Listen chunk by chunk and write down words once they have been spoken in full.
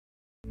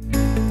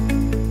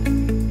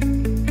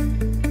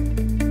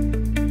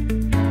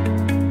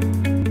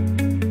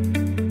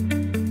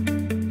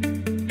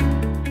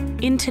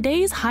In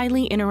today's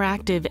highly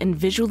interactive and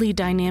visually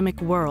dynamic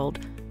world,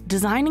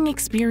 designing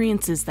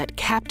experiences that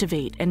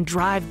captivate and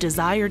drive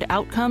desired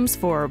outcomes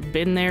for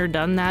been there,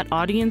 done that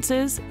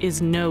audiences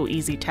is no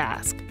easy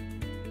task.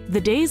 The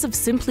days of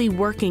simply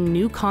working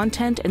new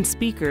content and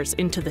speakers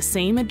into the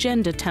same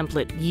agenda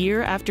template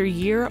year after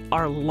year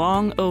are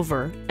long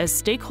over, as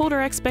stakeholder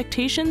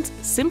expectations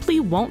simply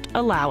won't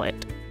allow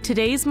it.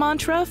 Today's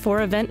mantra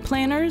for event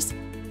planners: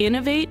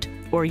 innovate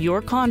or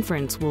your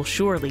conference will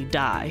surely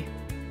die.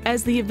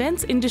 As the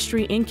events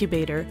industry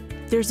incubator,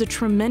 there's a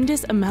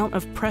tremendous amount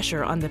of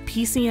pressure on the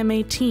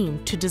PCMA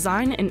team to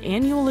design an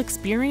annual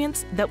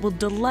experience that will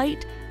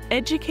delight,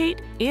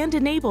 educate, and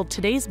enable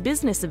today's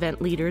business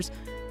event leaders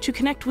to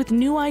connect with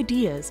new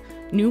ideas,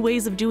 new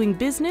ways of doing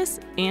business,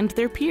 and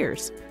their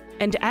peers.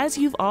 And as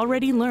you've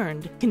already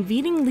learned,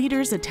 convening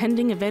leaders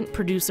attending event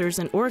producers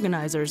and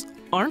organizers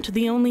aren't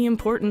the only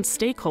important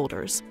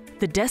stakeholders.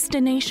 The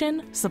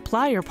destination,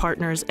 supplier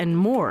partners, and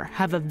more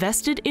have a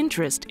vested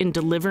interest in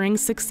delivering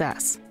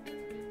success.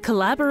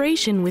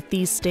 Collaboration with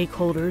these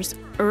stakeholders,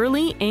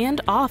 early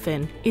and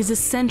often, is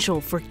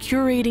essential for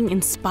curating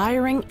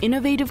inspiring,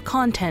 innovative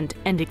content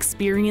and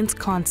experience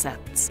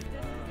concepts.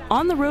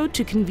 On the road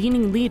to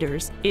convening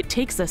leaders, it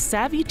takes a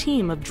savvy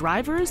team of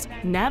drivers,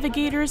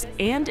 navigators,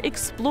 and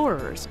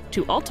explorers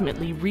to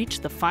ultimately reach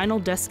the final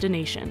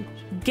destination.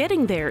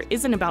 Getting there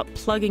isn't about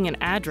plugging an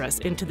address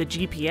into the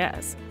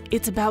GPS.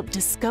 It's about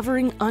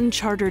discovering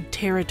uncharted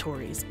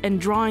territories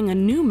and drawing a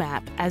new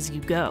map as you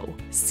go,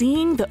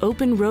 seeing the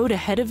open road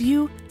ahead of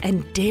you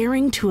and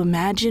daring to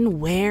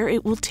imagine where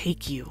it will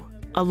take you.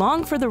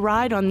 Along for the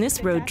ride on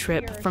this road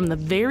trip from the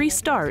very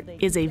start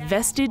is a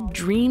vested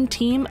dream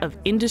team of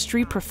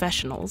industry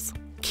professionals.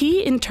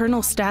 Key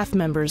internal staff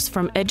members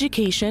from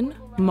education,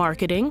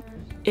 marketing,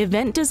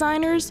 event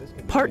designers,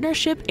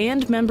 partnership,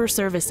 and member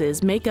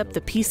services make up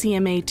the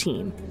PCMA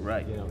team.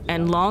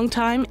 And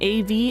longtime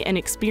AV and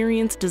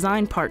experience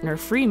design partner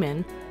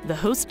Freeman, the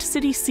host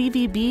city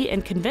CVB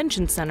and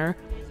Convention Center,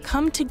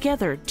 come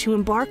together to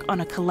embark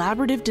on a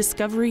collaborative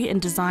discovery and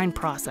design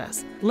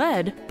process,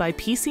 led by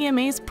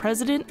PCMA's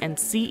president and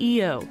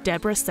CEO,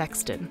 Deborah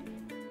Sexton.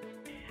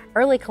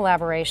 Early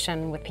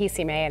collaboration with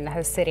PCMA and the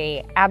host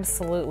city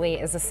absolutely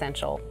is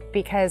essential,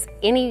 because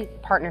any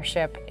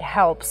partnership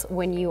helps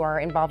when you are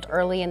involved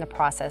early in the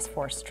process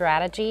for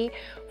strategy,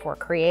 for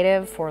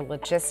creative, for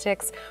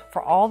logistics,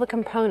 for all the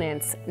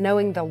components,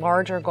 knowing the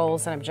larger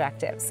goals and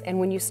objectives. And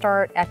when you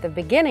start at the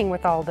beginning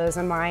with all those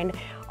in mind,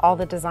 all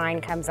the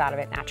design comes out of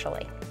it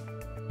naturally.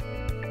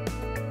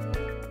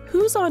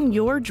 Who's on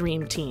your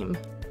dream team?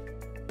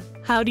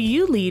 How do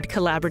you lead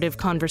collaborative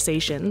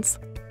conversations?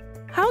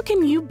 How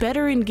can you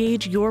better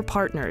engage your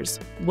partners,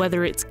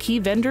 whether it's key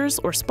vendors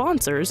or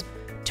sponsors,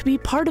 to be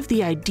part of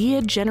the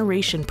idea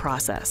generation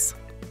process?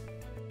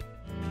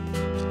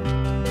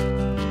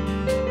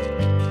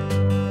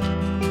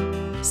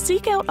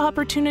 Seek out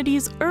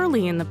opportunities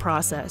early in the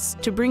process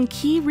to bring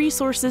key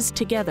resources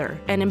together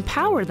and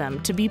empower them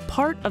to be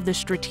part of the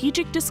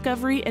strategic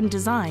discovery and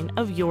design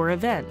of your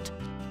event.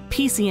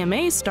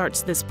 PCMA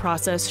starts this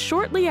process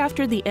shortly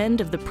after the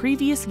end of the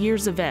previous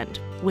year's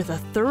event, with a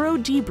thorough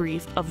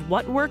debrief of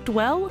what worked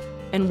well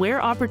and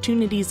where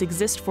opportunities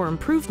exist for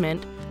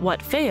improvement, what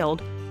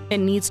failed,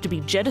 and needs to be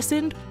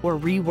jettisoned or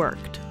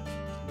reworked.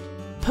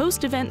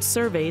 Post-event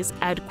surveys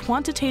add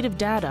quantitative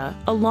data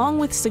along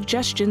with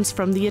suggestions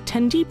from the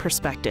attendee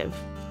perspective.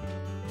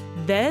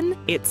 Then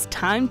it's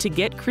time to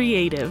get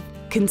creative,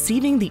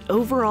 conceiving the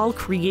overall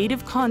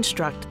creative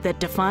construct that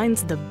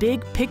defines the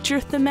big picture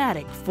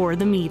thematic for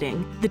the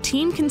meeting. The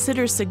team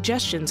considers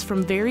suggestions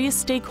from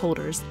various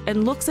stakeholders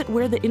and looks at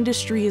where the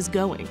industry is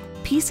going.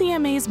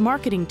 PCMA's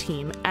marketing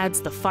team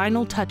adds the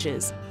final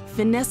touches,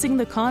 finessing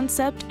the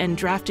concept and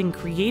drafting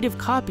creative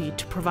copy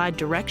to provide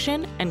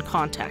direction and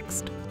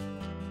context.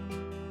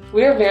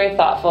 We are very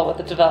thoughtful with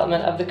the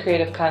development of the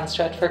creative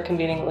construct for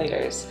convening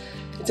leaders.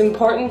 It's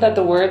important that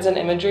the words and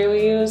imagery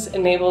we use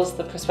enables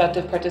the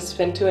prospective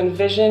participant to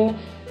envision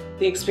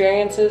the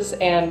experiences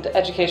and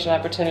education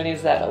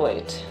opportunities that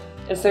await.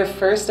 It's their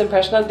first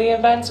impression of the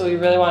event, so we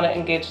really want to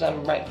engage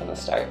them right from the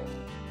start.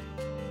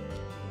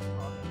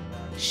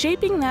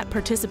 Shaping that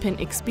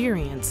participant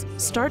experience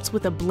starts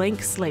with a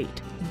blank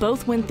slate,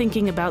 both when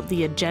thinking about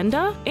the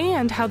agenda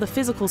and how the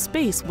physical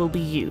space will be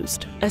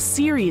used. A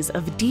series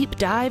of deep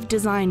dive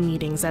design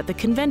meetings at the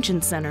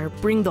Convention Center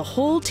bring the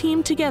whole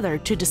team together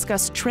to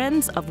discuss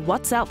trends of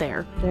what's out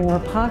there. There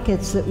are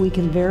pockets that we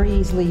can very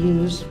easily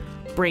use.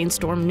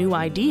 Brainstorm new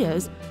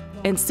ideas,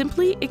 and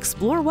simply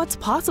explore what's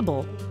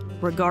possible,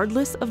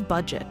 regardless of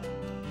budget.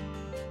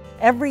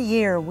 Every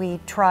year we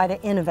try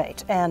to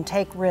innovate and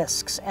take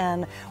risks,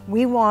 and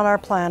we want our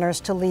planners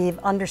to leave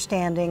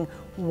understanding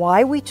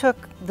why we took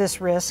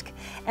this risk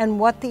and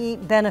what the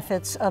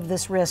benefits of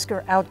this risk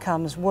or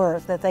outcomes were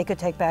that they could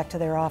take back to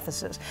their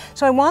offices.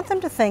 So I want them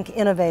to think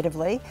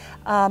innovatively.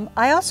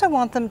 I also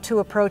want them to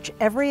approach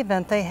every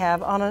event they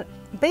have on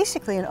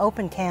basically an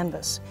open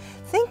canvas.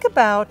 Think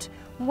about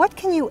what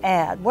can you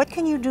add? What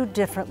can you do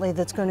differently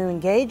that's going to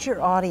engage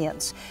your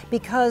audience?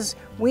 Because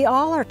we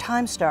all are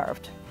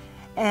time-starved.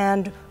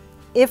 And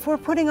if we're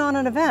putting on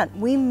an event,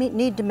 we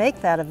need to make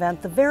that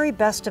event the very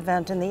best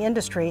event in the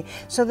industry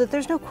so that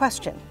there's no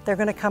question they're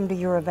going to come to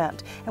your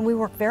event. And we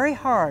work very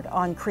hard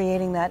on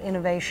creating that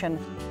innovation.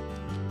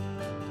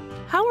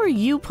 How are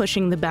you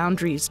pushing the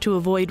boundaries to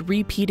avoid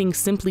repeating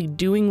simply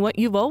doing what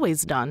you've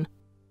always done?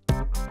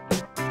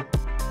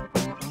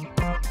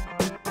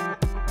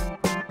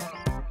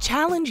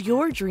 Challenge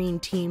your dream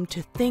team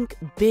to think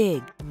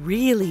big,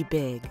 really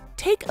big.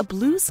 Take a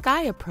blue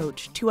sky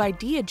approach to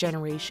idea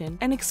generation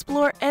and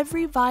explore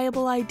every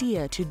viable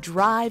idea to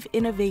drive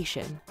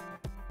innovation.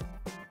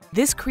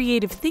 This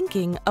creative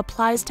thinking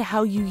applies to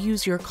how you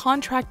use your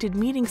contracted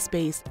meeting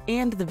space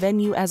and the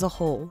venue as a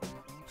whole.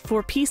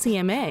 For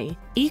PCMA,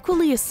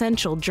 equally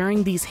essential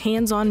during these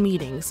hands-on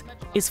meetings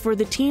is for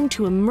the team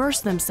to immerse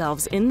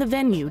themselves in the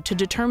venue to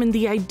determine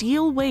the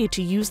ideal way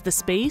to use the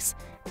space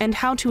and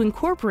how to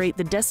incorporate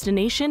the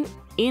destination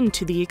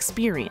into the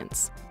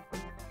experience.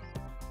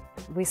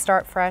 We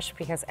start fresh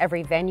because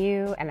every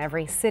venue and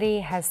every city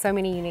has so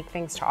many unique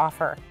things to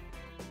offer.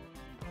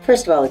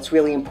 First of all, it's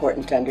really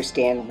important to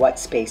understand what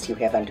space you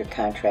have under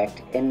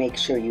contract and make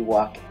sure you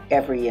walk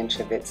every inch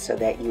of it so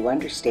that you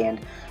understand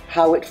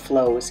how it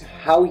flows,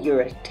 how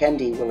your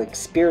attendee will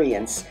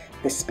experience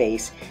the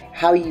space,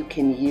 how you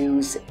can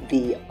use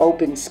the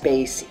open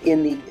space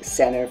in the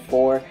center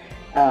for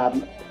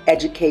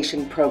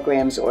education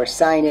programs or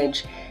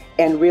signage,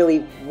 and really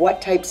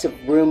what types of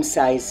room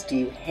size do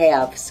you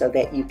have so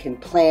that you can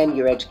plan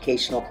your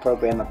educational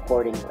program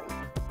accordingly.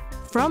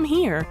 From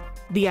here,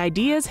 the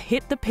ideas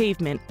hit the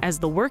pavement as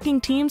the working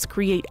teams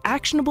create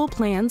actionable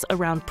plans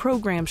around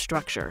program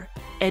structure,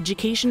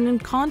 education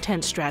and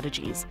content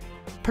strategies,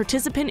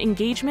 participant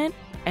engagement,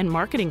 and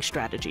marketing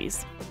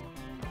strategies.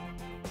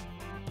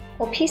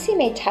 Well,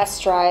 PCMA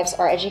test drives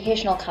our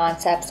educational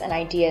concepts and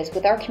ideas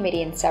with our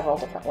committee in several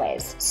different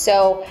ways.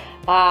 So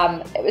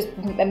it was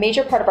a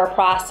major part of our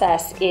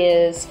process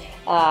is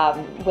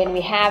when we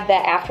have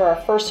that after our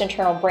first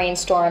internal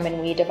brainstorm and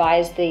we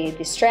devise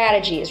the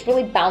strategy, is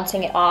really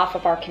bouncing it off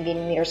of our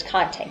Convening Leaders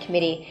content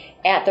committee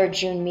at their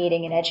June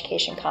meeting and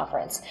education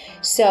conference.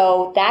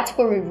 So that's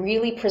where we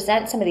really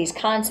present some of these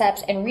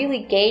concepts and really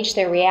gauge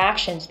their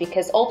reactions,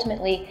 because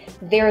ultimately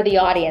they're the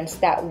audience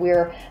that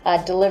we're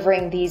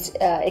delivering these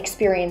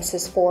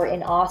experiences for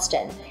in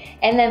Austin.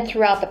 And then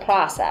throughout the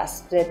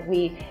process that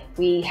we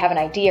have an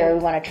idea or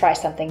we want to try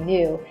something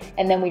new,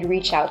 and then we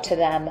reach out to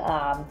them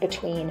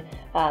between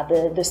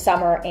the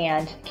summer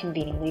and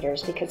Convening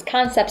Leaders, because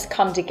concepts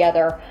come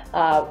together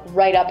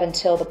right up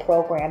until the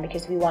program,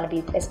 because we want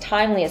to be as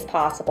timely as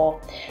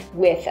possible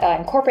with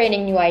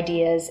incorporating new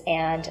ideas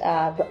and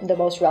the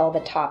most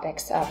relevant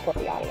topics for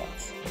the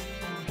audience.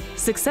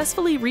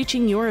 Successfully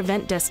reaching your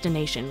event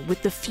destination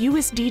with the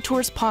fewest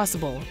detours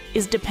possible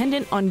is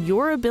dependent on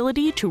your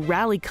ability to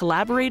rally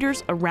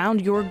collaborators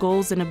around your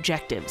goals and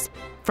objectives,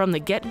 from the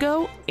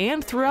get-go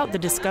and throughout the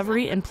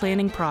discovery and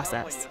planning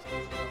process.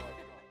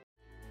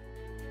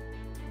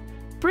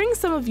 Bring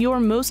some of your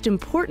most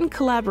important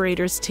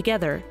collaborators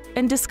together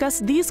and discuss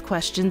these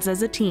questions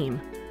as a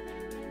team.